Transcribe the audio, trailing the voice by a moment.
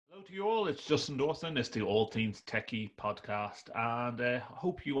Hello to you all. It's Justin Dawson. It's the All Things Techie podcast, and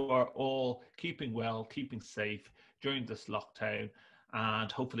hope you are all keeping well, keeping safe during this lockdown,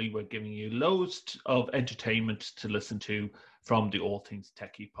 and hopefully we're giving you loads of entertainment to listen to from the All Things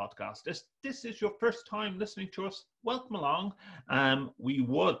Techie podcast. This is your first time listening to us. Welcome along. We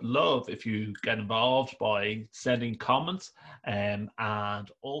would love if you get involved by sending comments, and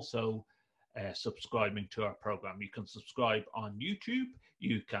also subscribing to our program. You can subscribe on YouTube.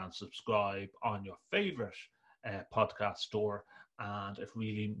 You can subscribe on your favorite podcast store, and it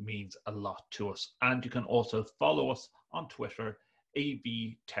really means a lot to us. And you can also follow us on Twitter,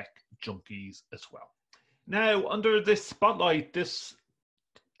 AV Tech Junkies, as well. Now, under this spotlight, this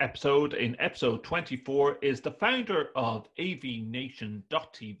episode, in episode 24, is the founder of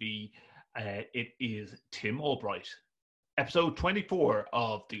avnation.tv. It is Tim Albright. Episode 24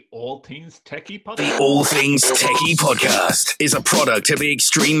 of the All Things Techie podcast. The All Things Techie podcast is a product of the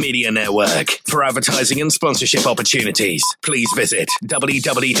Extreme Media Network. For advertising and sponsorship opportunities, please visit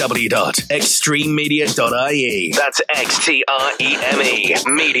www.extrememedia.ie. That's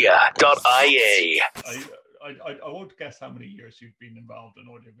XTREME media.ie. I won't guess how many years you've been involved in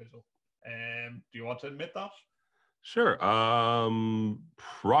audiovisual. Do you want to admit that? Sure.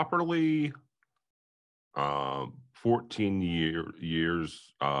 Properly, 14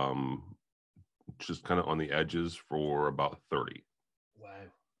 years, just kind of on the edges for about 30. Wow.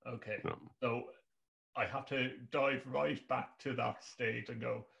 Okay. Yeah. So I have to dive right back to that stage and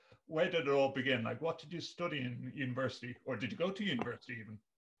go, where did it all begin? Like, what did you study in university, or did you go to university even?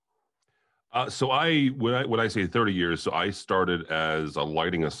 So when I say 30 years, so I started as a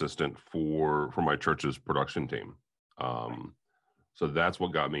lighting assistant for my church's production team. So that's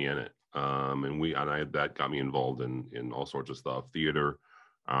what got me in it. That got me involved in all sorts of stuff, theater,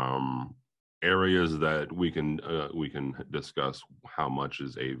 areas that we can discuss how much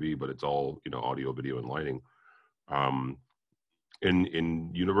is AV, but it's all, audio, video, and lighting. In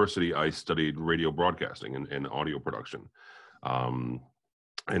university, I studied radio broadcasting and audio production.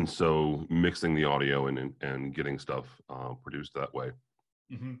 And so mixing the audio and getting stuff produced that way.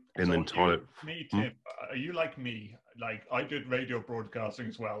 Mm-hmm. And so then taught it. Me, Tim, are you like me? Like, I did radio broadcasting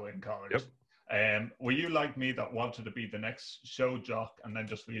as well in college. Yep. Were you like me that wanted to be the next show jock and then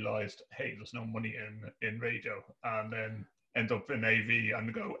just realized, hey, there's no money in radio, and then end up in AV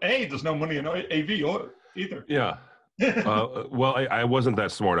and go, hey, there's no money in AV either? Yeah. Well, I wasn't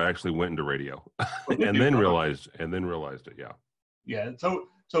that smart. I actually went into radio and then realized it. Yeah. Yeah. So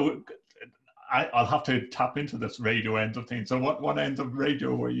I'll have to tap into this radio end of things. So what end of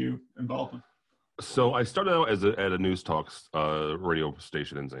radio were you involved in? So I started out at a news talks radio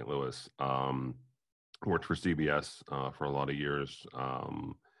station in St. Louis. Worked for CBS for a lot of years,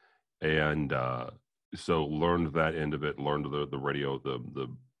 and so learned that end of it. Learned the radio, the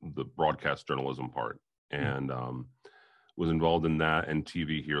broadcast journalism part, and was involved in that and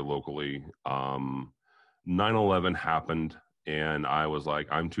TV here locally. 9/11 happened. And I was like,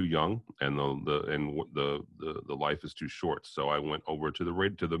 I'm too young, and the life is too short. So I went over to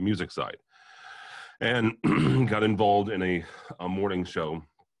the music side, and got involved in a morning show.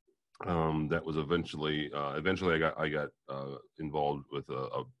 That was eventually I got involved with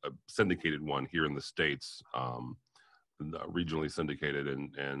a syndicated one here in the States, regionally syndicated,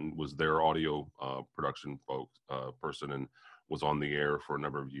 and was their audio production person, and was on the air for a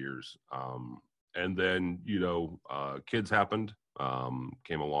number of years. And then, kids happened,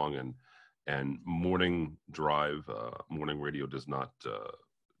 came along, and morning drive, morning radio does not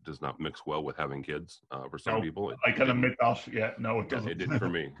mix well with having kids for some people. I can admit that. Yeah, no, it doesn't. It didn't for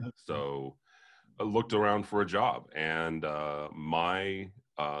me. So I looked around for a job, and the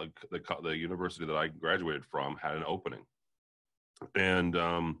university that I graduated from had an opening, and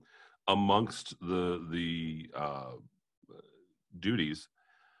amongst the duties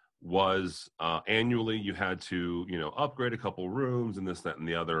was annually you had to upgrade a couple rooms and this, that, and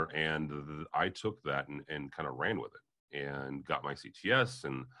the other, and I took that and kind of ran with it and got my CTS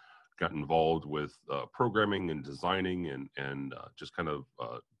and got involved with programming and designing and just kind of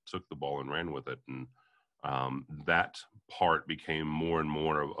took the ball and ran with it, and that part became more and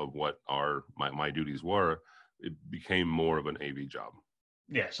more of what my duties were. It became more of an AV job.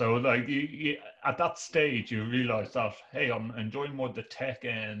 Yeah, so like you, at that stage, you realize that, hey, I'm enjoying more the tech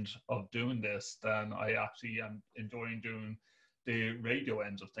end of doing this than I actually am enjoying doing the radio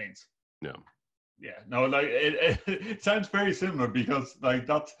ends of things. Yeah. Yeah, no, like it sounds very similar, because like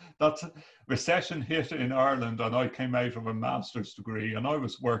that's recession hit in Ireland, and I came out of a master's degree, and I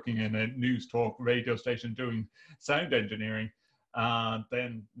was working in a news talk radio station doing sound engineering. And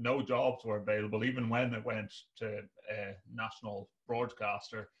then no jobs were available, even when it went to a national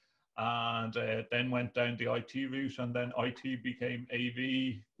broadcaster. and then went down the IT route, and then IT became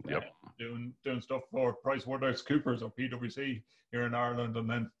AV, Yep. doing stuff for PricewaterhouseCoopers or PwC here in Ireland, and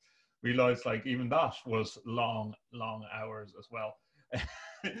then realized like even that was long hours as well.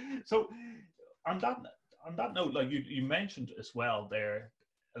 So on that note, like you mentioned as well there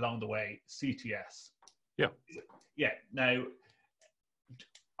along the way, CTS. Yeah. Now,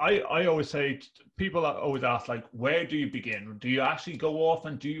 I always say, people always ask, like, where do you begin? Do you actually go off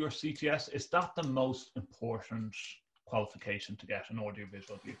and do your CTS? Is that the most important qualification to get an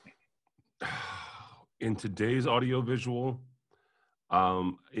audiovisual, do you think? In today's audiovisual,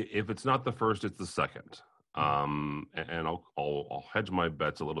 if it's not the first, it's the second. And I'll hedge my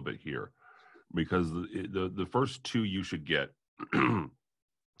bets a little bit here, because the first two you should get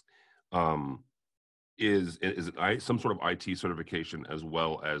is some sort of IT certification as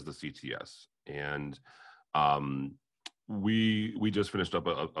well as the CTS. And we just finished up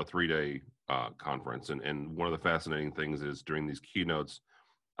a 3-day conference, and one of the fascinating things is during these keynotes,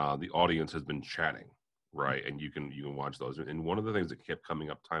 the audience has been chatting, right? And you can watch those. And one of the things that kept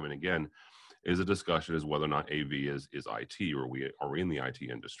coming up time and again is a discussion is whether or not AV is IT, or are we in the IT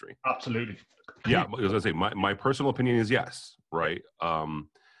industry? Absolutely. Yeah, I was gonna say my personal opinion is yes, right?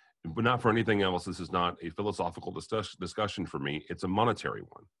 But not for anything else. This is not a philosophical discussion for me. It's a monetary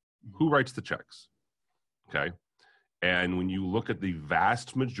one. Who writes the checks? Okay. And when you look at the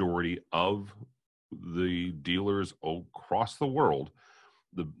vast majority of the dealers across the world,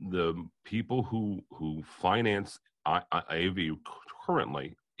 the people who finance AV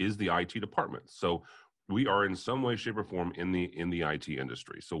currently is the IT department. So we are in some way, shape, or form in the IT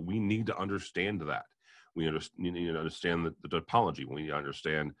industry. So we need to understand that. We need to understand the topology. We need to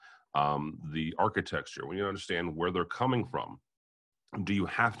understand the architecture. We need to understand where they're coming from. Do you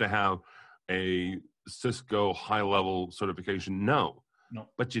have to have a Cisco high-level certification? No.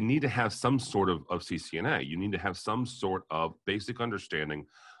 But you need to have some sort of CCNA. You need to have some sort of basic understanding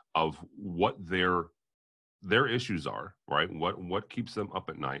of what their issues are, right? What keeps them up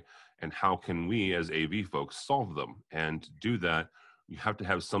at night, and how can we as AV folks solve them? And to do that, you have to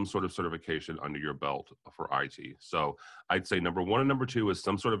have some sort of certification under your belt for IT. So I'd say number one and number two is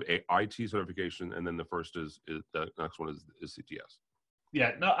some sort of IT certification, and then the first is the next one is CTS.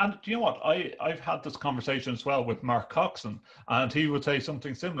 Yeah, no, and do you know what? I've had this conversation as well with Mark Coxon, and he would say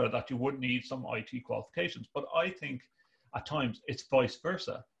something similar, that you would need some IT qualifications. But I think at times it's vice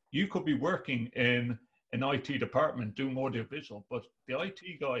versa. You could be working in an IT department doing audiovisual, but the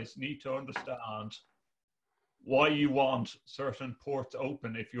IT guys need to understand why you want certain ports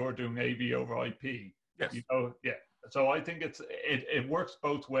open if you're doing AV over IP. Yes. Yeah. So I think it works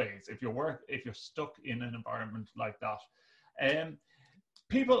both ways. If you're stuck in an environment like that.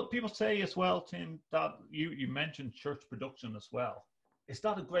 People say as well, Tim, that you mentioned church production as well. Is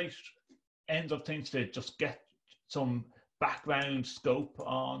that a great end of things to just get some background scope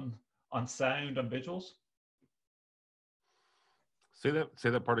on sound and visuals? Say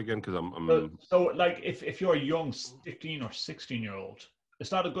that part again, because I'm so like if you're a young 15 or 16-year-old, is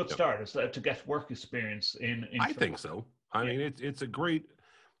that a good start? Is that to get work experience in I church? Think so. I mean, it's a great.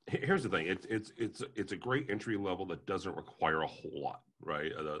 Here's the thing. It's a great entry level that doesn't require a whole lot,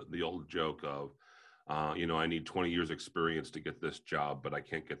 right? The old joke of, I need 20 years experience to get this job, but I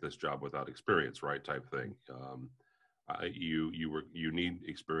can't get this job without experience, right? Type thing. You need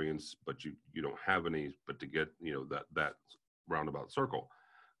experience, but you don't have any. But to get that roundabout circle,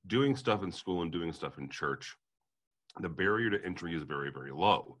 doing stuff in school and doing stuff in church, the barrier to entry is very, very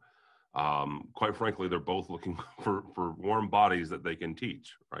low. Quite frankly, they're both looking for warm bodies that they can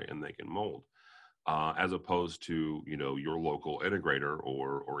teach, right, and they can mold, as opposed to your local integrator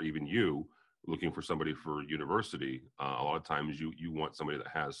or even you looking for somebody for university. A lot of times you want somebody that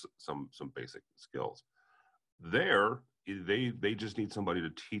has some basic skills. They just need somebody to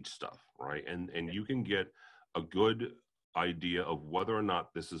teach stuff, right, and you can get a good idea of whether or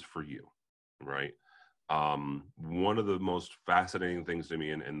not this is for you, right? One of the most fascinating things to me,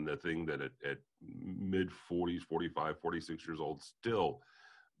 and the thing that at mid 40s, 45, 46 years old still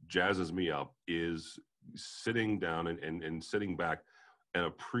jazzes me up, is sitting down and sitting back and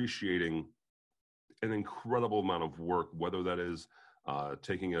appreciating an incredible amount of work, whether that is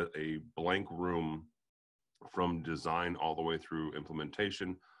taking a blank room from design all the way through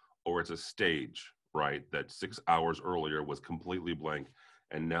implementation, or it's a stage, right, that 6 hours earlier was completely blank,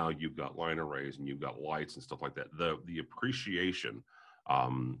 and now you've got line arrays and you've got lights and stuff like that. The appreciation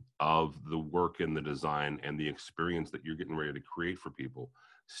of the work and the design and the experience that you're getting ready to create for people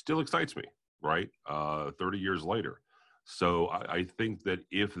still excites me, right? 30 years later. So I think that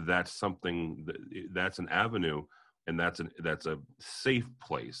if that's something, that's an avenue and that's a safe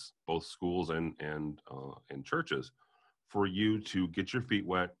place, both schools and churches, for you to get your feet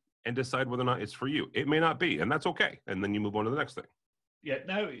wet and decide whether or not it's for you. It may not be, and that's okay. And then you move on to the next thing. Yeah.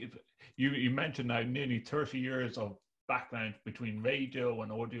 Now, if you mentioned now nearly 30 years of background between radio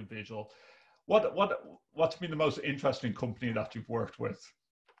and audiovisual. What's been the most interesting company that you've worked with?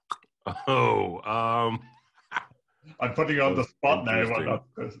 I'm putting you on the spot now. What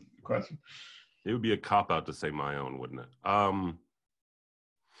that question? It would be a cop-out to say my own, wouldn't it?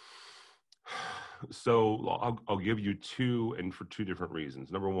 So I'll give you two, and for two different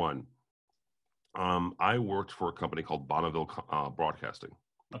reasons. Number one, I worked for a company called Bonneville Broadcasting.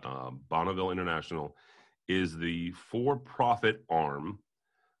 Okay. Bonneville International is the for-profit arm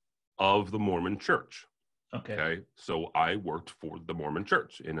of the Mormon Church. Okay. So I worked for the Mormon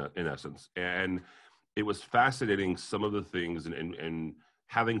Church in essence, and it was fascinating some of the things, and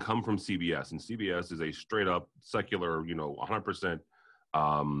having come from CBS, and CBS is a straight up secular, 100%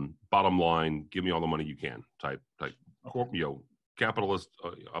 bottom line, give me all the money you can type, capitalist,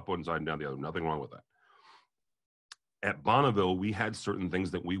 up one side and down the other. Nothing wrong with that. At Bonneville, we had certain things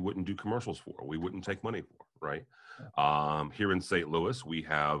that we wouldn't do commercials for. We wouldn't take money for, right? Yeah. Here in St. Louis, we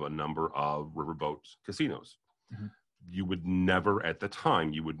have a number of riverboat casinos. Mm-hmm. You would never, at the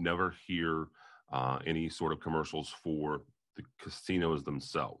time, hear any sort of commercials for the casinos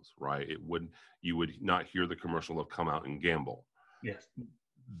themselves, right? You would not hear the commercial of come out and gamble. Yes.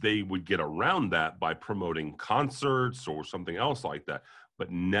 They would get around that by promoting concerts or something else like that,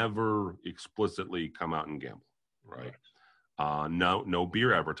 but never explicitly come out and gamble. Right. No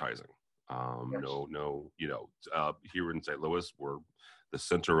beer advertising. No. Here in St. Louis, we're the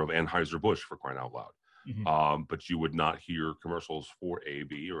center of Anheuser-Busch, for crying out loud. Mm-hmm. But you would not hear commercials for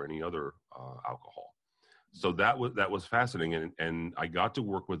AB or any other alcohol. So that was fascinating, and I got to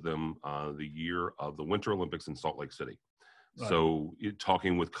work with them the year of the Winter Olympics in Salt Lake City. Right. So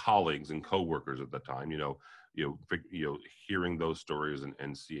talking with colleagues and coworkers at the time, hearing those stories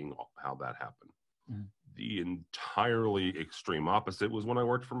and seeing how that happened. Mm-hmm. The entirely extreme opposite was when I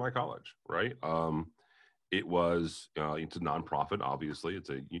worked for my college, right? It's a nonprofit, obviously. It's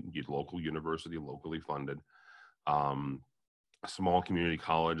a local university, locally funded, a small community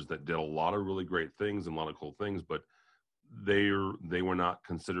college that did a lot of really great things and a lot of cool things, but they were not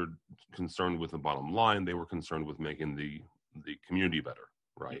concerned with the bottom line. They were concerned with making the community better,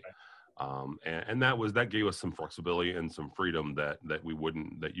 right? Okay. And that gave us some flexibility and some freedom that you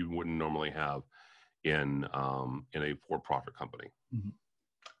wouldn't normally have in a for-profit company. Mm-hmm.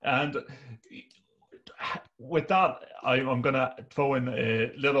 And with that, I'm going to throw in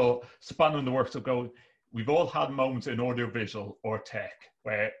a little span in the works of go. We've all had moments in audiovisual or tech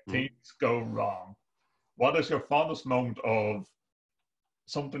where mm-hmm. things go wrong. What is your fondest moment of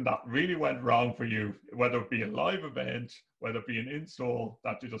something that really went wrong for you, whether it be a live event, whether it be an install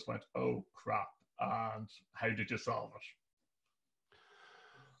that you just went, oh crap, and how did you solve it?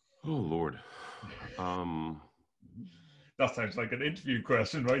 Oh, Lord. That sounds like an interview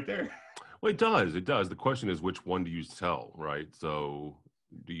question right there. Well, it does. The question is, which one do you tell, right? So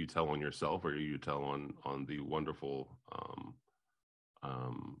do you tell on yourself, or do you tell on the wonderful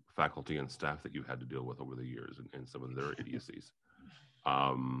faculty and staff that you had to deal with over the years and some of their idiocies?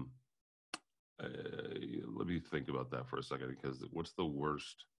 Let me think about that for a second, because what's the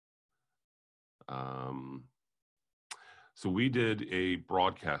worst? So we did a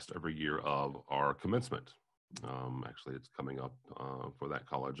broadcast every year of our commencement. Actually, it's coming up for that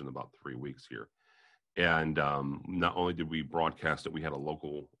college in about 3 weeks here. And not only did we broadcast it, we had a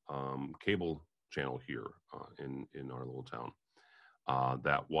local cable channel here in our little town.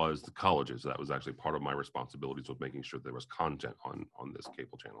 That was the colleges. That was actually part of my responsibilities, was making sure there was content on this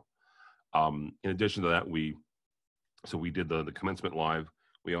cable channel. In addition to that, we did the commencement live.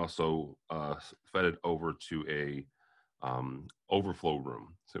 We also fed it over to a overflow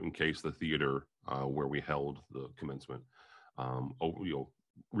room, so in case the theater where we held the commencement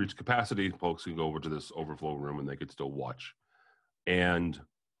reached capacity, folks could go over to this overflow room and they could still watch. And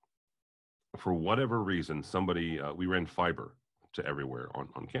for whatever reason, we ran fiber to everywhere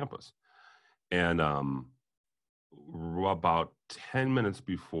on campus, and about 10 minutes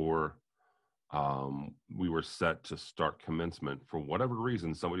before we were set to start commencement, for whatever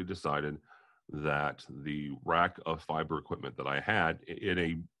reason, somebody decided that the rack of fiber equipment that I had in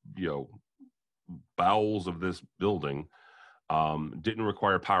a bowels of this building didn't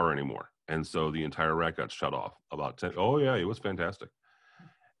require power anymore, and so the entire rack got shut off. About 10. Oh yeah, it was fantastic.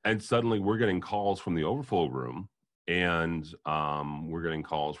 And suddenly we're getting calls from the overflow room, and we're getting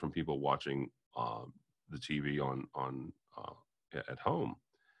calls from people watching the TV on at home.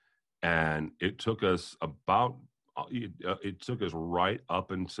 And it took us about it took us right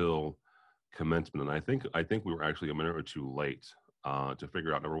up until commencement, and I think we were actually a minute or two late to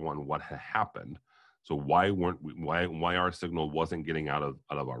figure out, number one, what had happened. So why our signal wasn't getting out of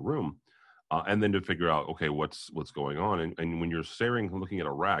our room, and then to figure out, okay, what's going on. And when you're looking at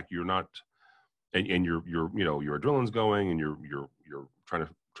a rack, you're not, and your your adrenaline's going, and you're trying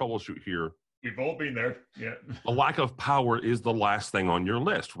to troubleshoot here. We've all been there. Yeah. The lack of power is the last thing on your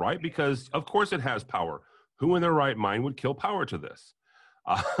list, right? Because of course it has power. Who in their right mind would kill power to this?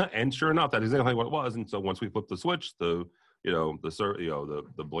 And sure enough, that's exactly what it was. And so once we flipped the switch, the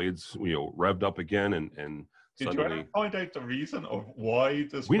blades revved up again, and did suddenly, you ever find out the reason of why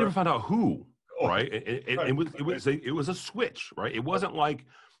this? We never found out who. Oh, right? It was a switch, right? It wasn't like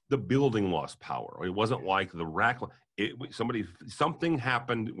the building lost power. It wasn't like the rack. Something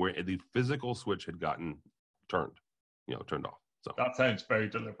happened where the physical switch had gotten turned off. So that sounds very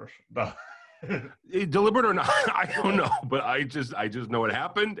deliberate. Deliberate or not, I don't know, but I just know it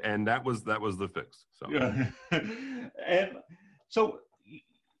happened, and that was the fix. So yeah. So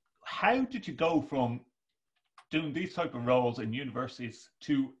how did you go from doing these type of roles in universities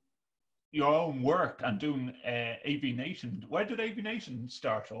to your own work and doing AV Nation? Where did AV Nation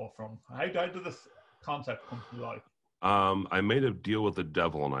start off from? How did this concept come to life? I made a deal with the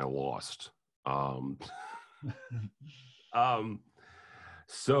devil and I lost.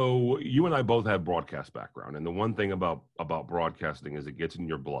 So you and I both have broadcast background, and the one thing about broadcasting is it gets in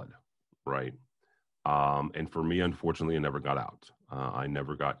your blood, right? And for me, unfortunately, it never got out. I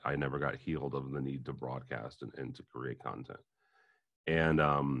never got healed of the need to broadcast and to create content. And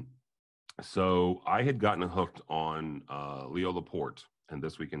so I had gotten hooked on Leo Laporte and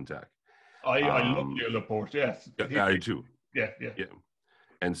This Week in Tech. I love Leo Laporte, yes. I too. Yeah.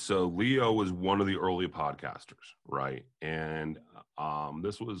 And so Leo was one of the early podcasters, right? And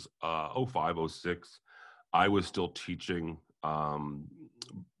this was 05, 06. I was still teaching audio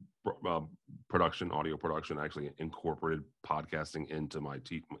production, actually incorporated podcasting into my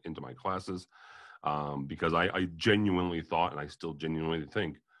classes, because I genuinely thought, and I still genuinely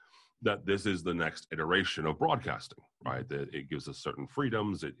think, that this is the next iteration of broadcasting, right? That it gives us certain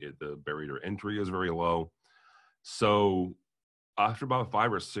freedoms. The barrier to entry is very low. So after about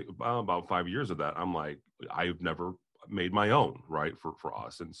 5 years of that, I'm like, I've never made my own, right, for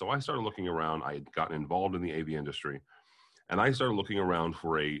us. And so I started looking around. I had gotten involved in the AV industry, and I started looking around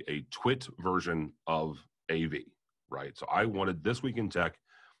for a TWiT version of AV, right? So I wanted This Week in Tech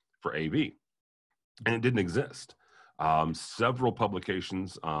for AV, and it didn't exist. Several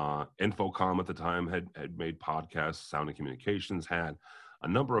publications, Infocom at the time had made podcasts. Sound and Communications had. A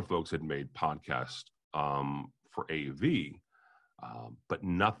number of folks had made podcasts for AV, but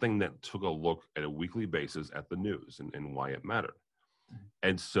nothing that took a look at a weekly basis at the news and why it mattered.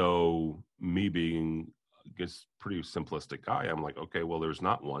 And so me being, I guess, pretty simplistic guy, I'm like, okay, well, there's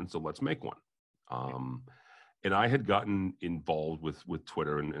not one, so let's make one. And I had gotten involved with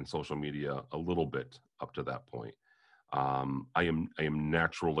Twitter and social media a little bit up to that point. I am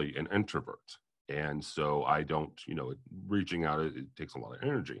naturally an introvert, and so I don't, reaching out, it takes a lot of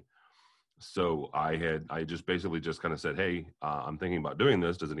energy. So I just basically just kind of said, hey, I'm thinking about doing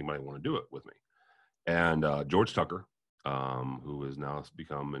this. Does anybody want to do it with me? And George Tucker, who has now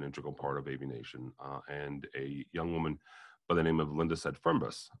become an integral part of AV Nation, and a young woman by the name of Linda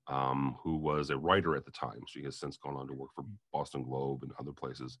Sedfernbus, who was a writer at the time. She has since gone on to work for Boston Globe and other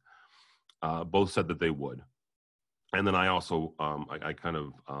places. Both said that they would. And then I also, I kind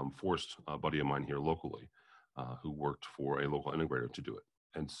of forced a buddy of mine here locally who worked for a local integrator to do it.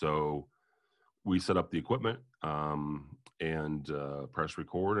 And so we set up the equipment and press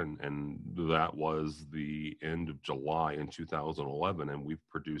record, and that was the end of July in 2011, and we've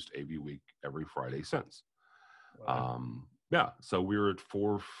produced AV Week every Friday since. Wow. So we were at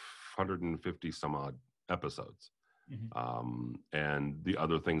 450 some odd episodes. Mm-hmm. And the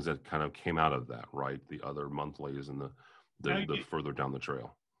other things that kind of came out of that, right? The other monthlies and the further down the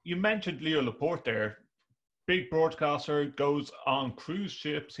trail. You mentioned Leo Laporte there. Big broadcaster, goes on cruise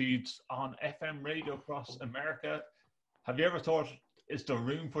ships. He's on FM radio across America. Have you ever thought, is there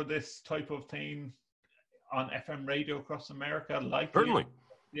room for this type of thing on FM radio across America? Certainly.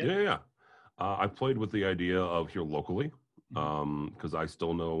 Yeah. I've played with the idea of here locally, because I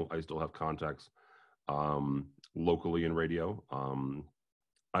still have contacts locally in radio.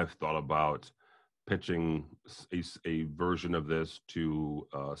 I've thought about pitching a version of this to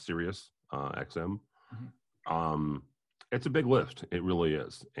Sirius XM. It's a big lift. It really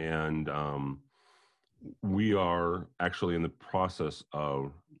is. And we are actually in the process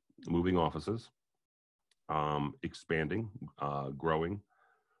of moving offices, expanding, growing.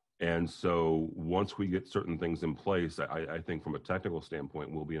 And so once we get certain things in place, I think from a technical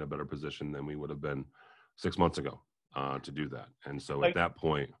standpoint, we'll be in a better position than we would have been 6 months ago to do that. And so at that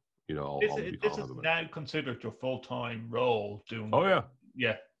point, you know, this is now considered your full-time role doing. Oh yeah.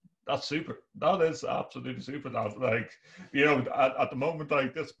 Yeah. That's super. That is absolutely super. That, like, you know, at the moment,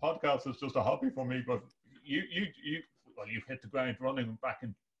 like, this podcast is just a hobby for me, but you've hit the ground running back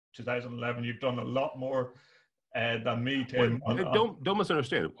in 2011. You've done a lot more than me, Tim. Well, don't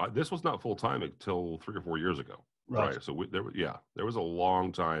misunderstand. This was not full time until 3 or 4 years ago, right? So there was a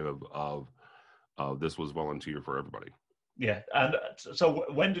long time of this was volunteer for everybody. Yeah, and so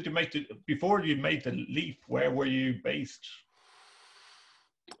when did you before you made the leap? Where were you based?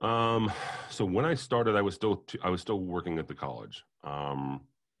 So when I started, I was still working at the college,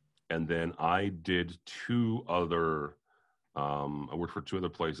 and then I did I worked for 2 other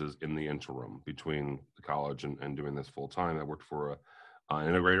places in the interim between the college and doing this full time. I worked for an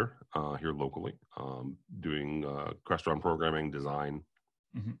integrator here locally, doing restaurant programming, design,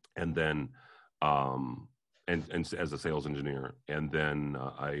 and then and as a sales engineer, and then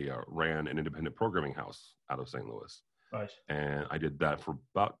I ran an independent programming house out of St. Louis. Right. And I did that for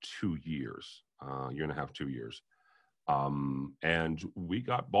about 2 years, year and a half, 2 years. And we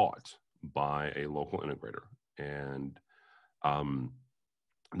got bought by a local integrator. And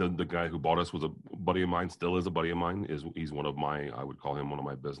the guy who bought us was a buddy of mine, still is a buddy of mine. He's one of my, I would call him one of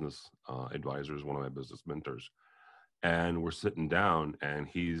my business advisors, one of my business mentors. And we're sitting down and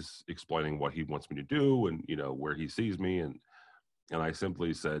he's explaining what he wants me to do and, you know, where he sees me. And I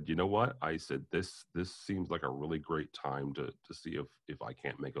simply said, you know what? I said, this seems like a really great time to see if I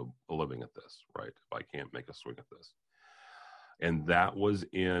can't make a living at this, right? If I can't make a swing at this. And that was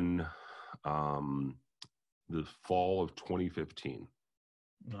in the fall of 2015.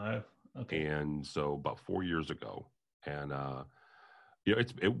 No. Okay. And so about 4 years ago. And, you know,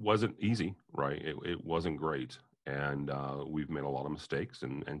 it wasn't easy, right? It wasn't great. And we've made a lot of mistakes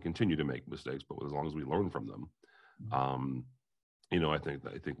and continue to make mistakes, but as long as we learn from them, you know, I think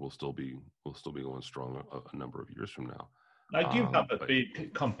we'll still be going strong a number of years from now. Now, you have a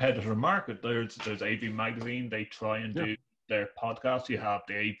big competitor market. There's AV Magazine. They try and do their podcast. You have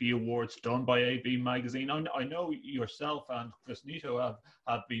the AV Awards done by AV Magazine. I know yourself and Chris Neto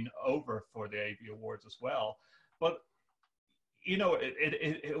have been over for the AV Awards as well. But, you know,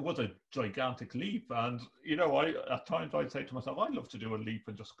 it was a gigantic leap. And, you know, at times I'd say to myself, I'd love to do a leap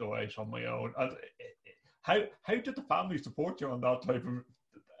and just go out on my own. And how did the family support you on that type of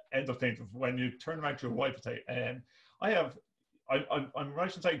end of things when you turn around to your wife and say, I'm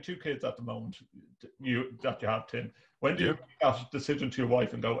right in saying 2 kids at the moment that you have, Tim. When do you make that decision to your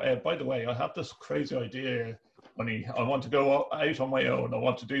wife and go, by the way, I have this crazy idea, honey, I want to go out on my own. I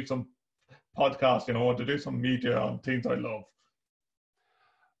want to do some podcasting. I want to do some media on things I love.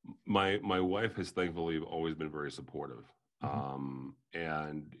 My wife has thankfully always been very supportive.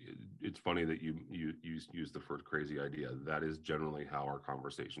 And it's funny that you use the first crazy idea. That is generally how our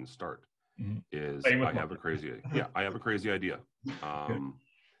conversations start. Is I have a crazy idea.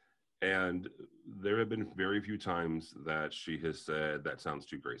 And there have been very few times that she has said, that sounds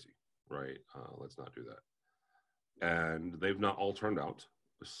too crazy, right? Let's not do that. And they've not all turned out,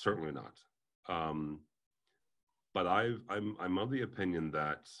 certainly not. But I'm of the opinion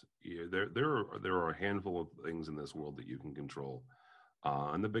that there are a handful of things in this world that you can control.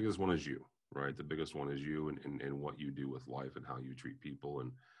 And the biggest one is you, right? The biggest one is you and what you do with life and how you treat people.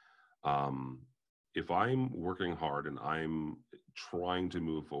 And if I'm working hard and I'm trying to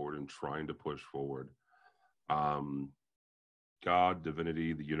move forward and trying to push forward, God,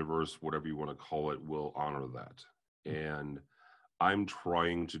 divinity, the universe, whatever you want to call it, will honor that. And I'm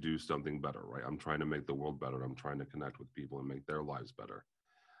trying to do something better, right? I'm trying to make the world better. I'm trying to connect with people and make their lives better.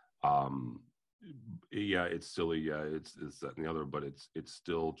 Yeah, it's silly. Yeah, it's that and the other, but it's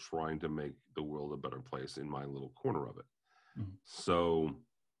still trying to make the world a better place in my little corner of it. So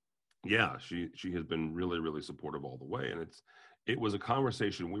yeah, she has been really, really supportive all the way. And it was a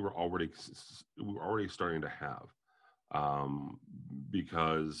conversation we were already starting to have.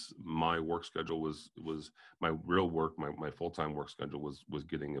 Because my work schedule was my real work, my full-time work schedule was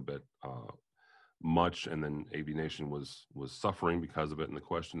getting a bit much, and then AV Nation was suffering because of it. And the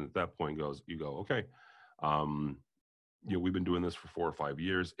question at that point you go, okay, you know, we've been doing this for 4 or 5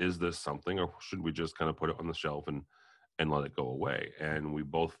 years. Is this something, or should we just kind of put it on the shelf and let it go away? And we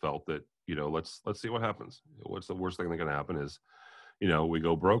both felt that, you know, let's see what happens. What's the worst thing that can happen is, you know, we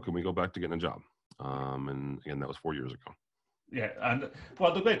go broke and we go back to getting a job. And again, that was 4 years ago. Yeah, and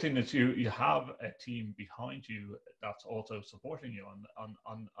well, the great thing is you have a team behind you that's also supporting you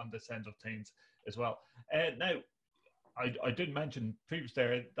on this end of things as well. Now, I did mention previous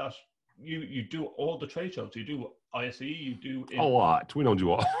there that you do all the trade shows. You do ISE, you do a lot. We don't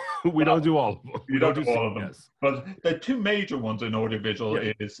do all. We don't do all of them. You don't do all of them. Yes. But the two major ones in audiovisual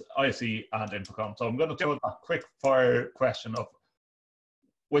Yeah. is ISE and Infocom. So I'm going to throw that quick fire question of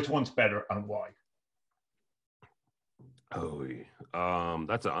which one's better and why. Oh,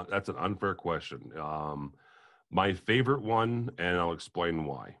 that's an unfair question. My favorite one, and I'll explain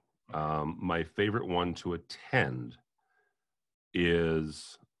why. My favorite one to attend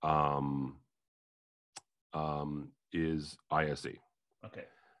is ISE. Okay.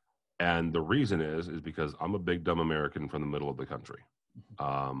 And the reason is because I'm a big dumb American from the middle of the country,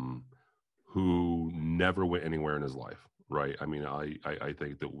 who never went anywhere in his life, right? I mean, I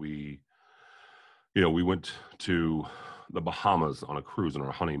think that we went to the Bahamas on a cruise on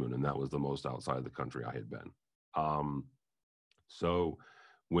our honeymoon, and that was the most outside the country I had been. So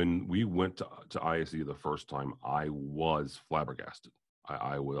when we went to ISE the first time, I was flabbergasted.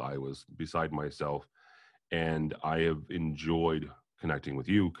 I was beside myself, and I have enjoyed connecting with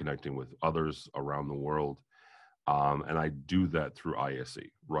you, connecting with others around the world. And I do that through ISE,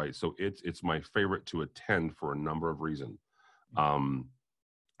 right? So it's my favorite to attend for a number of reasons.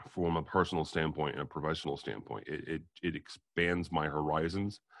 From a personal standpoint and a professional standpoint, it expands my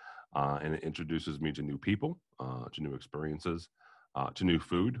horizons, and it introduces me to new people, to new experiences, to new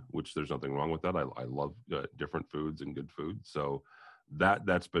food, which there's nothing wrong with that. I love different foods and good food. So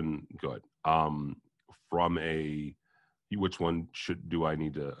that's been good. From a which one do I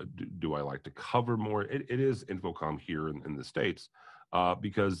need to do I like to cover more? It is Infocom here in the States,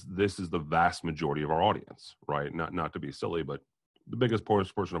 because this is the vast majority of our audience, right? Not to be silly, but the biggest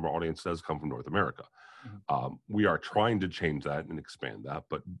portion of our audience does come from North America. We are trying to change that and expand that,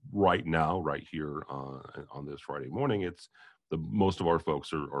 but right now, right here on this Friday morning, it's most of our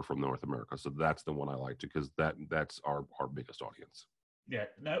folks are from North America, so that's the one I like to, because that's our biggest audience. Yeah.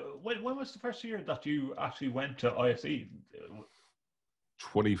 Now, when was the first year that you actually went to ISE?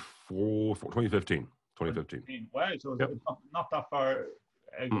 2015. Wow, so it's not that far,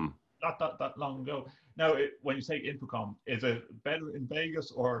 not that long ago. Now, when you say Infocom, is it better in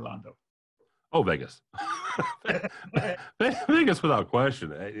Vegas or Orlando? Oh, Vegas. Vegas without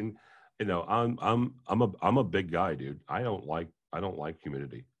question. And I'm a big guy, dude. I don't like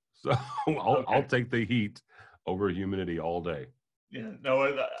humidity, so I'll take the heat over humidity all day. Yeah, no,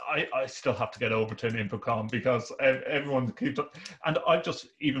 I still have to get over to an Infocom because everyone keeps up. And I've just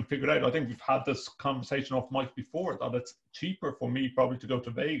even figured out, I think we've had this conversation off mic before, that it's cheaper for me probably to go to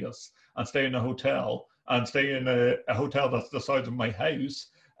Vegas and stay in a hotel that's the size of my house,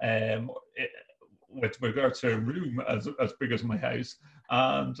 with regards to a room as big as my house,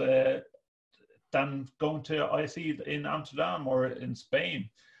 and than going to ISE in Amsterdam or in Spain.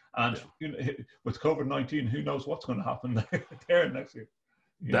 And with COVID-19, who knows what's going to happen there next year?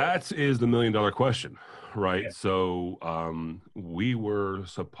 That is the $1 million question, right? Yeah. So we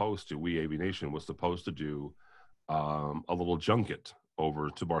Aviation was supposed to do a little junket over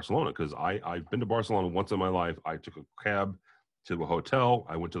to Barcelona, because I've been to Barcelona once in my life. I took a cab to a hotel.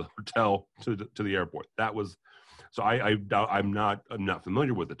 I went to the hotel to the airport. That was so. I'm not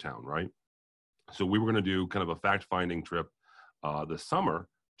familiar with the town, right? So we were going to do kind of a fact-finding trip this summer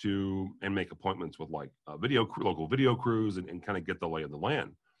and make appointments with like local video crews and kind of get the lay of the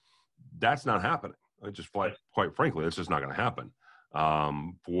land. That's not happening. Quite frankly, it's just not going to happen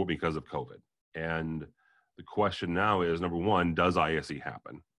because of COVID. And the question now is, number one, does ISE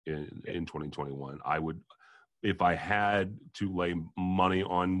happen in 2021? If I had to lay money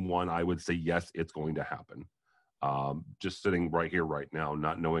on one, I would say yes, it's going to happen. Just sitting right here, right now,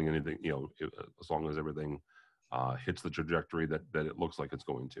 not knowing anything, as long as everything hits the trajectory that it looks like it's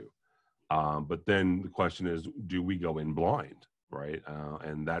going to. But then the question is, do we go in blind, right?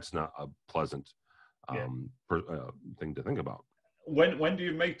 And that's not a pleasant thing to think about. When do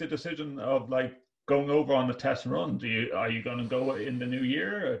you make the decision of like going over on the test run? Are you going to go in the new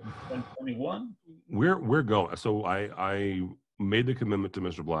year, 2021? We're going. So I made the commitment to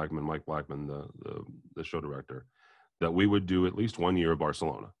Mr. Blackman, Mike Blackman, the show director, that we would do at least 1 year of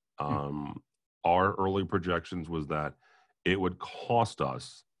Barcelona. Our early projections was that it would cost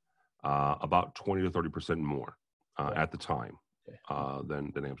us about 20 to 30% more at the time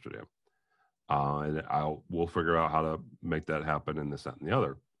than Amsterdam. And we'll figure out how to make that happen in this, that, and the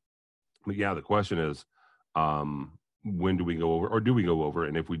other. But yeah, the question is, when do we go over, or do we go over?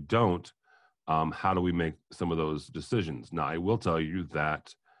 And if we don't, how do we make some of those decisions? Now, I will tell you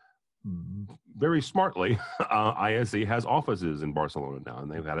that very smartly, ISE has offices in Barcelona now,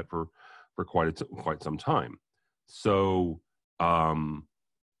 and they've had it for quite some time. So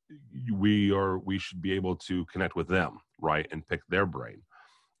we should be able to connect with them, right, and pick their brain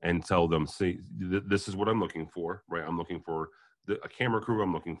and tell them, see, this is what I'm looking for, right? I'm looking for a camera crew.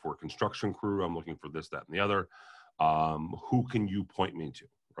 I'm looking for a construction crew. I'm looking for this, that, and the other. Who can you point me to,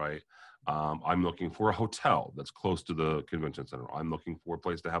 right? I'm looking for a hotel that's close to the convention center. I'm looking for a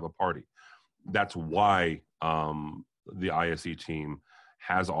place to have a party. That's why the ISE team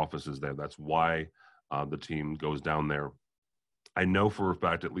has offices there. That's why the team goes down there. I know for a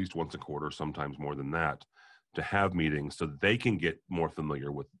fact at least once a quarter, sometimes more than that, to have meetings so they can get more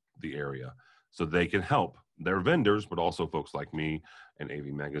familiar with the area, so they can help their vendors, but also folks like me and AV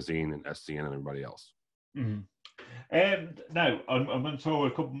Magazine and SCN and everybody else. Mm-hmm. And now I'm going to throw a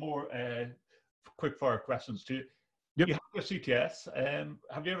couple more quick fire questions to you. Yep. You have your CTS.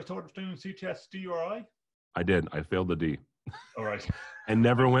 Have you ever thought of doing CTS D or I? I did. I failed the D. All right. And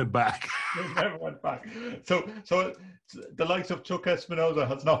never went back. Never went back. So the likes of Chuck Espinoza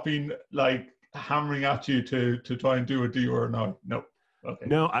has not been like hammering at you to try and do a D or an I? No. Okay.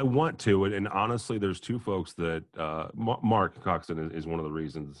 No, I want to. And honestly, there's two folks that Mark Coxon is one of the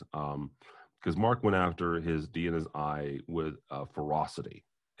reasons. Because Mark went after his D and his I with ferocity,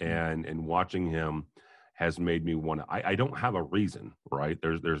 and watching him has made me want to. I don't have a reason, right?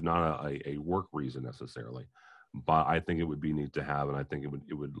 There's not a work reason necessarily, but I think it would be neat to have, and I think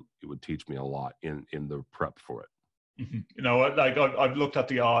it would teach me a lot in the prep for it. Mm-hmm. You know, like I've looked at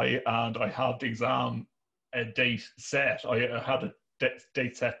the I, and I had the exam date set. I had a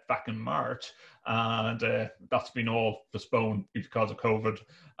date set back in March, and that's been all postponed because of COVID.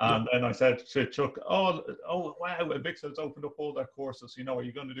 And then I said to Chuck, oh wow, Avixa's opened up all their courses. You know, are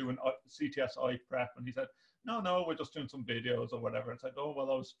you going to do an CTS I prep? And he said, no, we're just doing some videos or whatever. I said, oh well,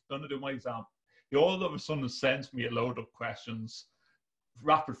 I was going to do my exam. He all of a sudden sends me a load of questions,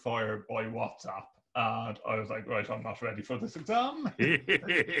 rapid fire by WhatsApp. And I was like, right, I'm not ready for this exam. Like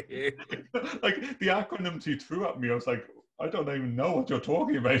the acronyms he threw at me, I was like, I don't even know what you're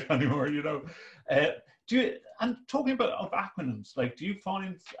talking about anymore, you know. And talking about of acronyms, like, do you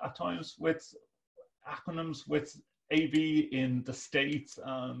find at times with acronyms with AV in the States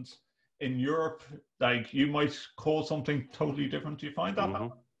and in Europe, like you might call something totally different? Do you find that? Mm-hmm.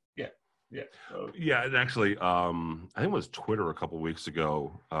 Yeah. Yeah, and actually, I think it was Twitter a couple of weeks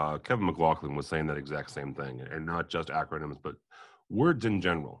ago. Kevin McLaughlin was saying that exact same thing, and not just acronyms, but words in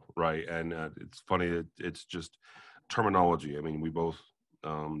general, right? And it's funny, it's just terminology. I mean, we both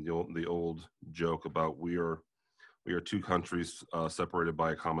the old joke about we are two countries separated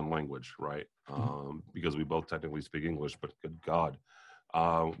by a common language, right? Because we both technically speak English, but good God,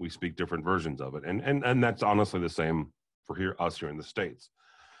 we speak different versions of it, and that's honestly the same for us here in the States.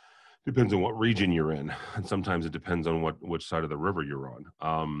 Depends on what region you're in, and sometimes it depends on which side of the river you're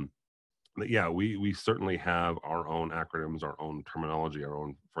on. But yeah, we certainly have our own acronyms, our own terminology, our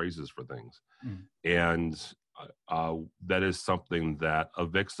own phrases for things, and that is something that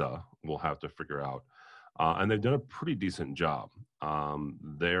Avixa will have to figure out. And they've done a pretty decent job.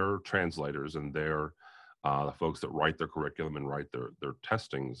 Their translators and their the folks that write their curriculum and write their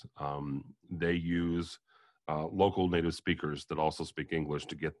testings, they use local native speakers that also speak English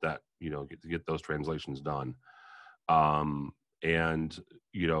to get that, get those translations done. And,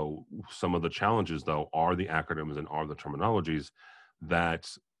 some of the challenges, though, are the acronyms and are the terminologies that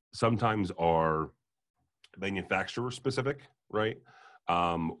sometimes are manufacturer specific, right?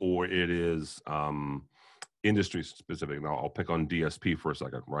 Or it is industry specific. Now, I'll pick on DSP for a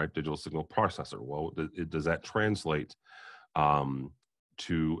second, right? Digital signal processor. Well, does that translate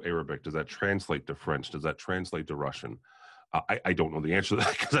to Arabic? Does that translate to French? Does that translate to Russian? I don't know the answer to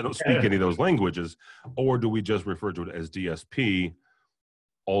that because I don't speak any of those languages. Or do we just refer to it as DSP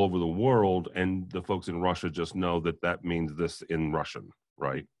all over the world, and the folks in Russia just know that means this in Russian,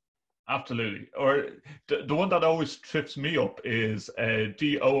 right? Absolutely. Or the one that always trips me up is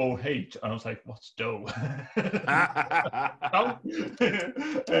DOOH. And I was like, what's DO?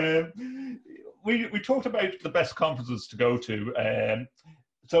 We talked about the best conferences to go to.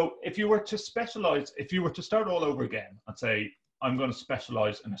 So if you were to specialize, if you were to start all over again and say, I'm going to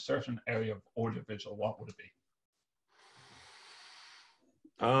specialize in a certain area of audiovisual, what would it be?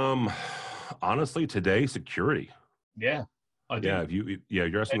 Honestly, today, security. Yeah.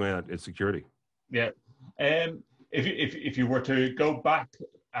 You're asking me that, it's security. Yeah. If you were to go back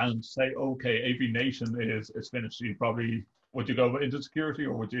and say, okay, AV Nation is finished, would you go into security,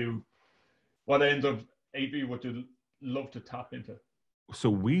 or what end of AV would you love to tap into? So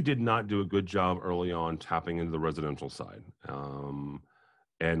we did not do a good job early on tapping into the residential side.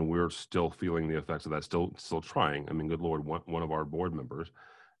 And we're still feeling the effects of that, still trying. I mean, good Lord, one of our board members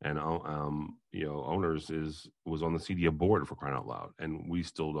and owners was on the CEDIA board, for crying out loud, and we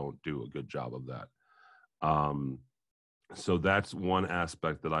still don't do a good job of that. So that's one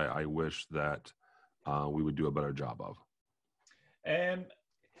aspect that I wish that we would do a better job of.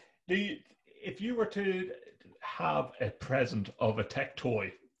 If you were to have a present of a tech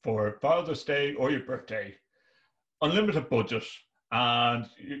toy for Father's Day or your birthday, unlimited budget, and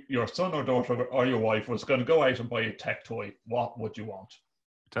your son or daughter or your wife was going to go out and buy a tech toy, what would you want?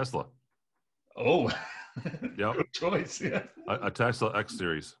 Tesla. Oh, yep. Good choice. Yeah, a Tesla X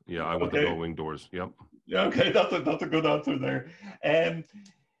Series. Yeah, I want the no wing doors. Yep. Yeah, okay, that's a good answer there.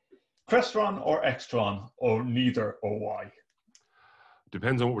 Crestron or Extron, or neither, or why?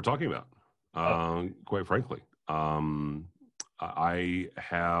 Depends on what we're talking about. Quite frankly, I've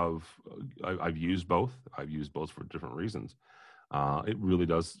used both. I've used both for different reasons. It really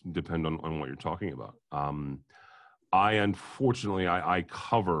does depend on what you're talking about. Unfortunately, I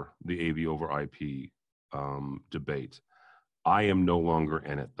cover the AV over IP debate. I am no longer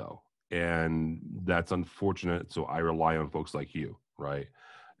in it, though, and that's unfortunate. So I rely on folks like you, right,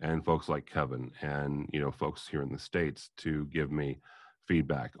 and folks like Kevin, and folks here in the States to give me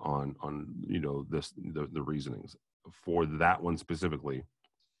feedback on the reasonings for that one specifically.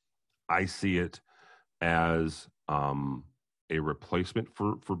 I see it as a replacement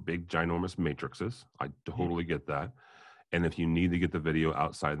for big ginormous matrices. I totally get that. And if you need to get the video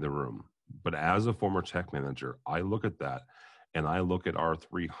outside the room, but as a former tech manager, I look at that and I look at our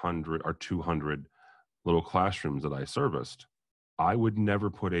 300, our 200 little classrooms that I serviced. I would never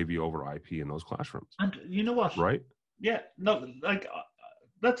put AV over IP in those classrooms. And you know what? Right? Yeah, no, like,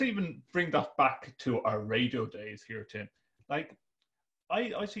 let's even bring that back to our radio days here, Tim. Like,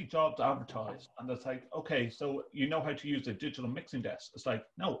 I see jobs advertised, and it's like, okay, so you know how to use a digital mixing desk. It's like,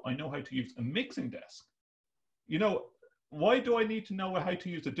 no, I know how to use a mixing desk. Why do I need to know how to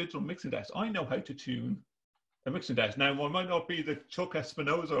use a digital mixing desk? I know how to tune a mixing desk. Now, I might not be the Chuck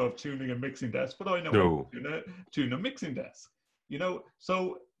Espinosa of tuning a mixing desk, but I know how to tune a mixing desk.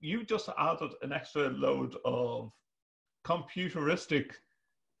 So you just added an extra load of computeristic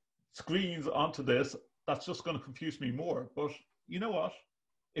screens onto this. That's just going to confuse me more. But you know what?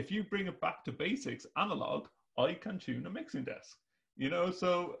 If you bring it back to basics, analog, I can tune a mixing desk.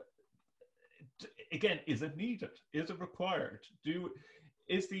 So again, is it needed? Is it required?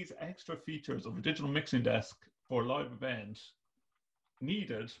 Is these extra features of a digital mixing desk for a live event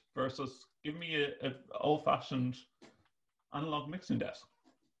needed versus give me an old-fashioned analog mixing desk?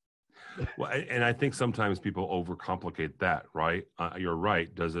 Well, and I think sometimes people overcomplicate that, right? You're right.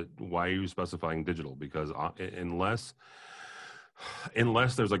 Why are you specifying digital? Because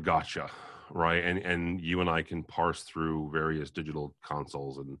unless there's a gotcha, right? And you and I can parse through various digital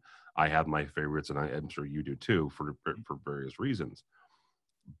consoles, and I have my favorites, and I'm sure you do too, for various reasons.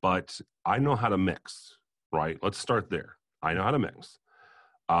 But I know how to mix, right? Let's start there. I know how to mix.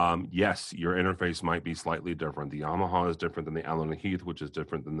 Yes, your interface might be slightly different. The Yamaha is different than the Allen & Heath, which is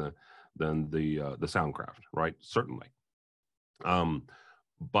different than the Soundcraft, right? Certainly.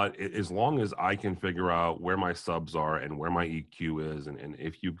 But as long as I can figure out where my subs are and where my EQ is, and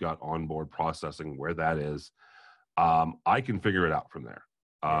if you've got onboard processing, where that is, I can figure it out from there.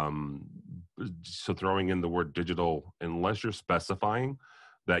 So throwing in the word digital, unless you're specifying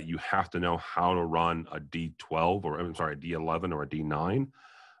that you have to know how to run a D12 or a D11 or a D9,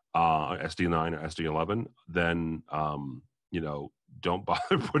 SD9 or SD11, then don't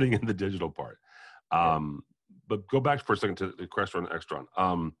bother putting in the digital part. But go back for a second to the Crestron and Extron.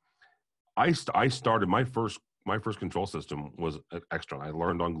 I started my first control system was Extron. I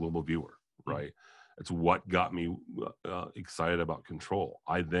learned on Global Viewer, right? It's what got me excited about control.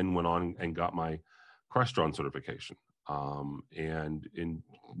 I then went on and got my Crestron certification, and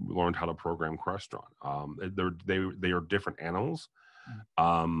learned how to program Crestron. They are different animals,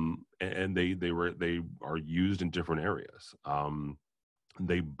 and they are used in different areas.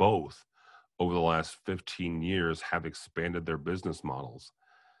 They both, over the last 15 years, have expanded their business models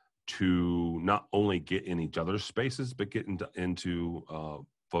to not only get in each other's spaces, but get into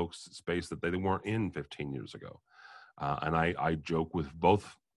folks' space that they weren't in 15 years ago. And I joke with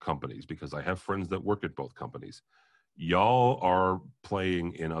both companies because I have friends that work at both companies. Y'all are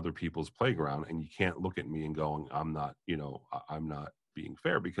playing in other people's playground, and you can't look at me and going, I'm not being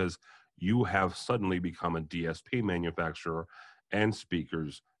fair, because you have suddenly become a DSP manufacturer and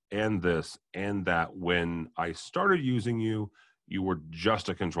speakers and this and that. When I started using you, you were just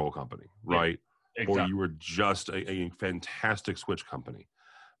a control company, right? Yeah, exactly. Or you were just a fantastic switch company.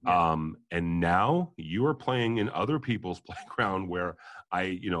 Yeah. And now you are playing in other people's playground where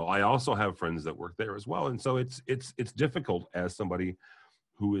I also have friends that work there as well. And so it's difficult as somebody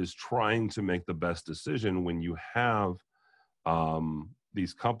who is trying to make the best decision when you have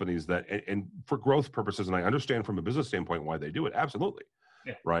these companies that, and for growth purposes, and I understand from a business standpoint why they do it, absolutely,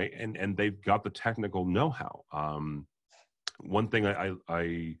 Yeah. right, and they've got the technical know-how. One thing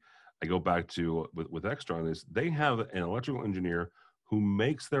I go back to with Extron is they have an electrical engineer who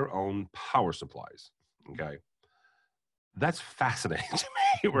makes their own power supplies. Okay, that's fascinating to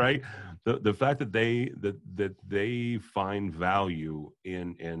me, right? The fact that they find value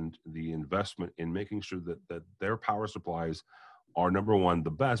in the investment in making sure that their power supplies are, number one,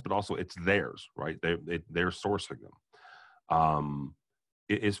 the best, but also it's theirs, right? They're sourcing them.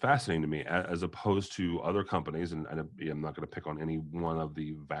 It is fascinating to me, as opposed to other companies, and I'm not going to pick on any one of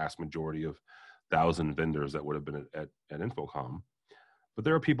the vast majority of 1,000 vendors that would have been at Infocom. But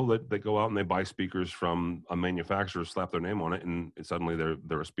there are people that go out and they buy speakers from a manufacturer, slap their name on it, and suddenly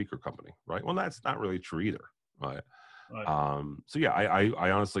they're a speaker company, right? Well, that's not really true either, right? So yeah,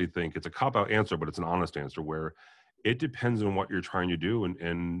 I honestly think it's a cop-out answer, but it's an honest answer where it depends on what you're trying to do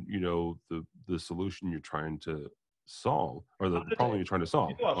and the solution you're trying to solve, or the problem you're trying to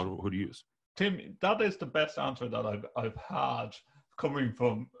solve, on who to use. Tim, that is the best answer that I've had coming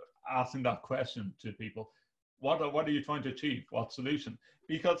from asking that question to people. What are you trying to achieve? What solution?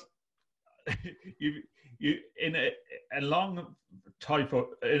 Because you in a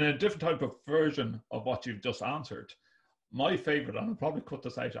different type of version of what you've just answered. My favorite, and I'll probably cut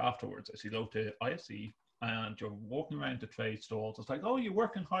this out afterwards, is you go to ISE and you're walking around the trade stalls. It's like, oh, you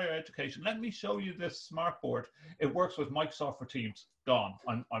work in higher education. Let me show you this smart board. It works with Microsoft for Teams. Gone.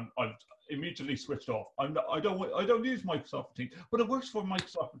 I've immediately switched off. I don't use Microsoft for Teams, but it works for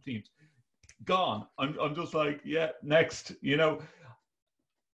Microsoft for Teams. Gone. I'm just like, yeah, next.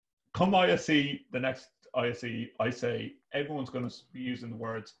 Come ISE, the next ISE, I say everyone's going to be using the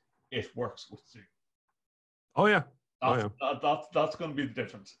words "it works with Zoom." Oh yeah. That's going to be the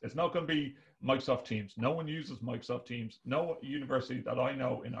difference. It's not going to be Microsoft Teams. No one uses Microsoft Teams. No university that I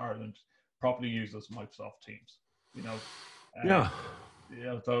know in Ireland properly uses Microsoft Teams. Yeah.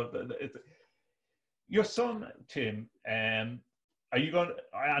 So your son Tim, are you going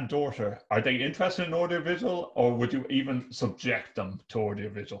and daughter? Are they interested in audiovisual, or would you even subject them to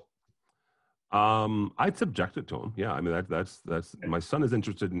audiovisual? I'd subject it to him. Yeah, I mean that's my son is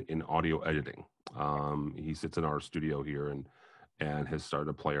interested in audio editing. He sits in our studio here and has started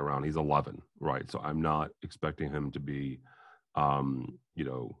to play around. He's 11, right? So I'm not expecting him to be,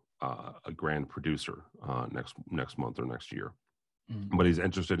 a grand producer next month or next year. Mm-hmm. But he's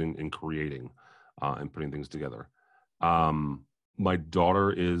interested in creating and putting things together. My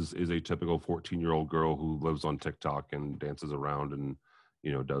daughter is a typical 14-year-old girl who lives on TikTok and dances around and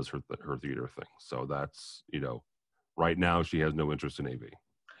does her theater thing. So that's right now she has no interest in AV.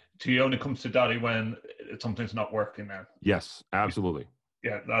 She only comes to daddy when something's not working now. Yes, absolutely.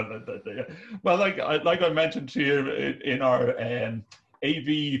 Yeah. Well, like I mentioned to you in our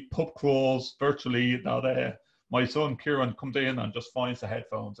AV pub crawls virtually, that my son Kieran comes in and just finds the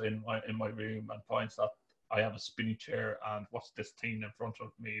headphones in my room and finds that I have a spinny chair and what's this thing in front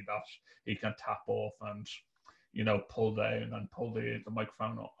of me that he can tap off and pull down and pull the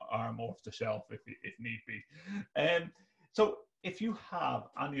microphone arm off the shelf if need be. So if you have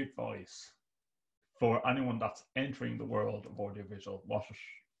any advice for anyone that's entering the world of audiovisual, what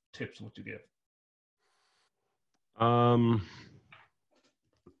tips would you give?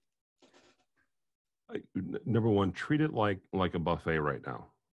 Number one, treat it like a buffet right now,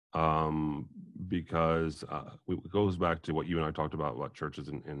 because it goes back to what you and I talked about churches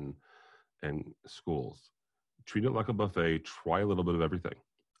and schools. Treat it like a buffet. Try a little bit of everything,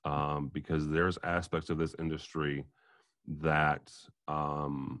 because there's aspects of this industry that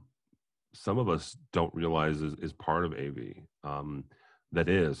some of us don't realize is part of AV. That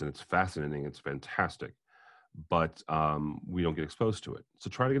is, and it's fascinating. It's fantastic, but we don't get exposed to it. So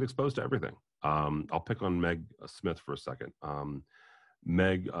try to get exposed to everything. I'll pick on Meg Smith for a second.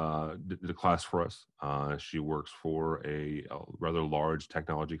 Meg did a class for us. She works for a rather large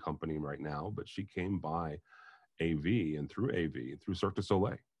technology company right now, but she came by AV and through Cirque du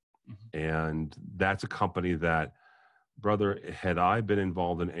Soleil. Mm-hmm. And that's a company that, brother, had I been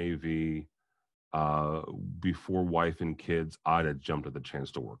involved in AV before wife and kids, I'd have jumped at the chance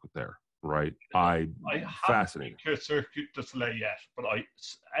to work there. Right? I fascinating. I haven't Cirque du Soleil yet, but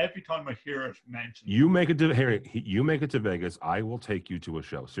every time I hear it mentioned, you make it to Vegas, I will take you to a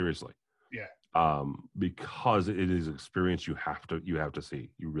show. Seriously. Yeah. Because it is an experience you have to see.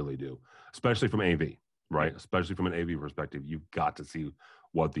 You really do, especially from AV, right? Especially from an AV perspective, you've got to see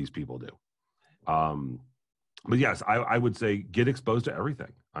what these people do. But yes, I would say get exposed to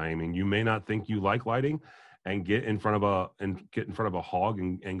everything. I mean, you may not think you like lighting, and get in front of a hog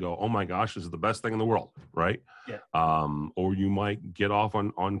and go, oh my gosh, this is the best thing in the world, right? Yeah. Or you might get off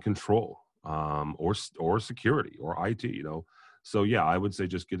on control, or security or IT, So yeah, I would say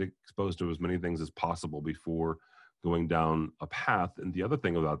just get exposed to as many things as possible before going down a path. And the other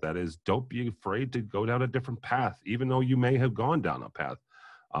thing about that is don't be afraid to go down a different path, even though you may have gone down a path,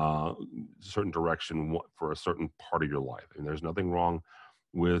 certain direction for a certain part of your life. And there's nothing wrong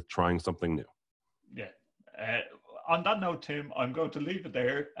with trying something new. Yeah. On that note, Tim, I'm going to leave it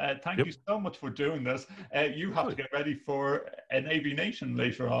there. Thank you so much for doing this. You have to get ready for an AV Nation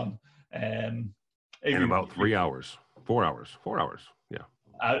later on. In about 3 hours, 4 hours, 4 hours. Yeah.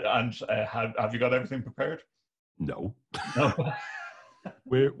 And have you got everything prepared? No. No.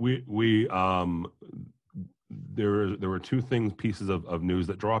 There were two pieces of news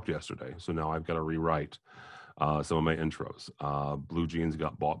that dropped yesterday. So now I've got to rewrite some of my intros. Blue Jeans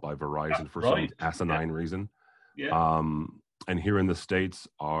got bought by Verizon for some asinine reason. Yeah. And here in the States,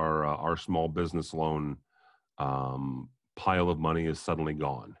 our small business loan pile of money is suddenly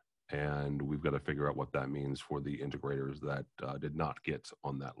gone. And we've got to figure out what that means for the integrators that did not get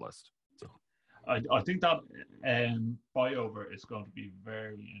on that list. So I think that buyover is going to be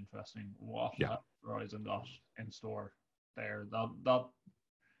very interesting. What Verizon got in store there. No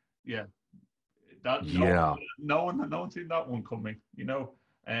one seen that one coming.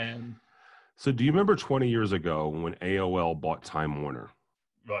 So do you remember 20 years ago when AOL bought Time Warner?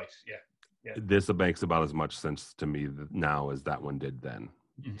 Right. Yeah. This makes about as much sense to me now as that one did then.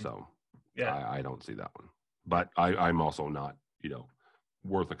 Mm-hmm. So yeah, I don't see that one. But I'm also not,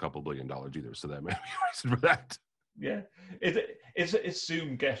 worth a couple $1 billion either. So that may be a reason for that. Yeah. Is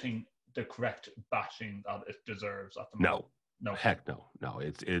Zoom getting the correct bashing that it deserves at the moment? No. Heck no.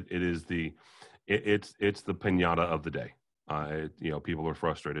 It is it's the pinata of the day. People are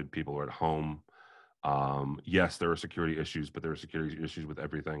frustrated. People are at home. Yes, there are security issues, but there are security issues with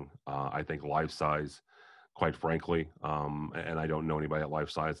everything. I think Lifesize, quite frankly, and I don't know anybody at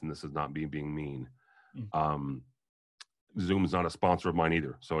Lifesize, and this is not being mean. Zoom's not a sponsor of mine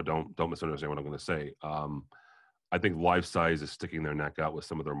either, so don't misunderstand what I'm going to say. I think Lifesize is sticking their neck out with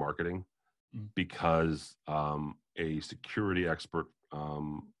some of their marketing because a security expert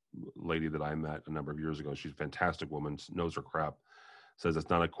lady that I met a number of years ago, she's a fantastic woman, knows her crap, says it's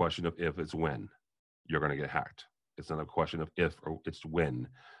not a question of if, it's when you're going to get hacked. It's not a question of if, or it's when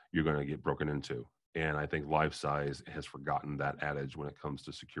you're going to get broken into. And I think Lifesize has forgotten that adage when it comes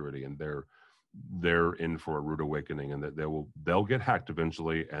to security, and they're in for a rude awakening, and that they'll get hacked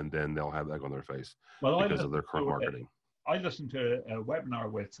eventually, and then they'll have that on their face because of their current marketing. I listened to a webinar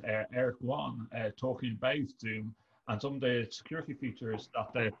with Eric Wan talking about Zoom and some of the security features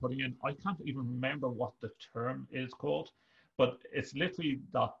that they're putting in. I can't even remember what the term is called, but it's literally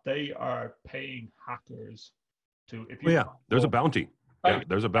that they are paying hackers to. There's a bounty. Yeah,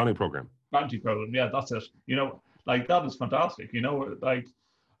 there's a bounty program. Bounty program. Yeah, that's it. That is fantastic.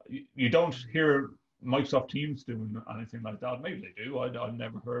 You don't hear Microsoft Teams doing anything like that. Maybe they do. I've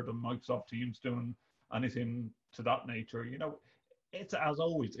never heard of Microsoft Teams doing anything to that nature. It's as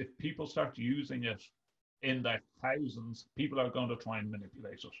always, if people start using it in their thousands, people are going to try and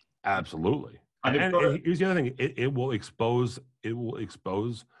manipulate it. Absolutely. And here's the other thing: it will expose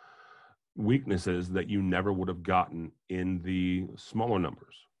weaknesses that you never would have gotten in the smaller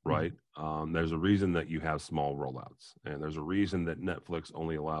numbers. Right. There's a reason that you have small rollouts, and there's a reason that Netflix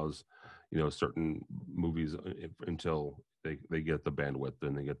only allows, certain movies until they get the bandwidth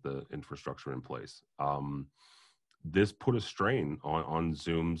and they get the infrastructure in place. This put a strain on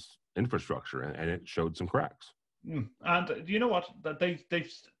Zoom's infrastructure, and it showed some cracks. And you know what? That they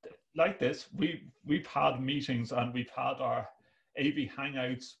like this. We've had meetings and we've had our AV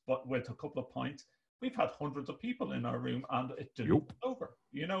Hangouts, but with a couple of points. We've had hundreds of people in our room, and it didn't go over.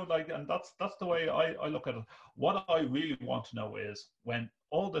 And that's the way I look at it. What I really want to know is, when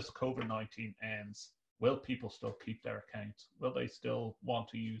all this COVID-19 ends, will people still keep their accounts? Will they still want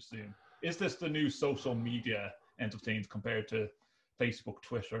to use Zoom? Is this the new social media end of things compared to Facebook,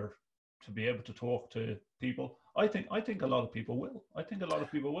 Twitter, to be able to talk to people? I think a lot of people will. I think a lot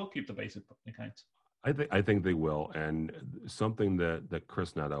of people will keep the basic accounts. I think they will, and something that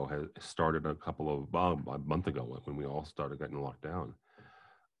Chris Neto has started a month ago when we all started getting locked down.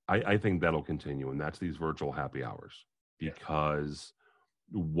 I think that'll continue, and that's these virtual happy hours. Because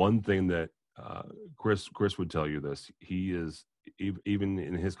one thing that Chris would tell you this, he is, even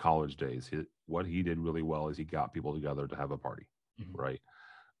in his college days, what he did really well is he got people together to have a party, right?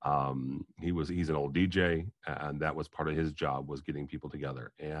 He's an old DJ, and that was part of his job, was getting people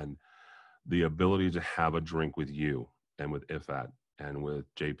together. And the ability to have a drink with you and with Ifat and with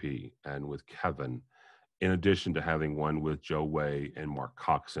JP and with Kevin in addition to having one with Joe Way and Mark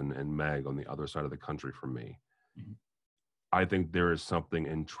Coxon and Meg on the other side of the country from me. Mm-hmm. I think there is something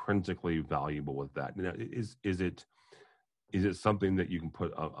intrinsically valuable with that. Now, is it something that you can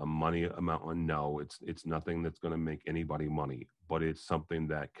put a money amount on? No, it's nothing that's going to make anybody money, but it's something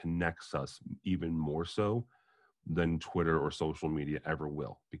that connects us even more so than Twitter or social media ever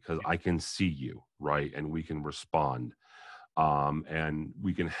will, because I can see you, right? And we can respond. And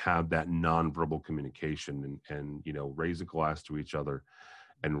we can have that nonverbal communication and raise a glass to each other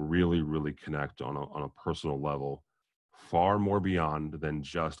and really, really connect on a personal level, far more beyond than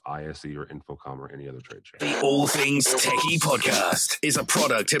just ISE or Infocom or any other trade show. The All Things Techie podcast is a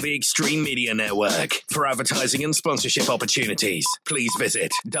product of the Extreme Media Network. For advertising and sponsorship opportunities, please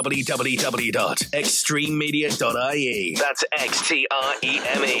visit www.extrememedia.ie. That's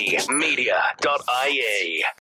XTREME media.ie.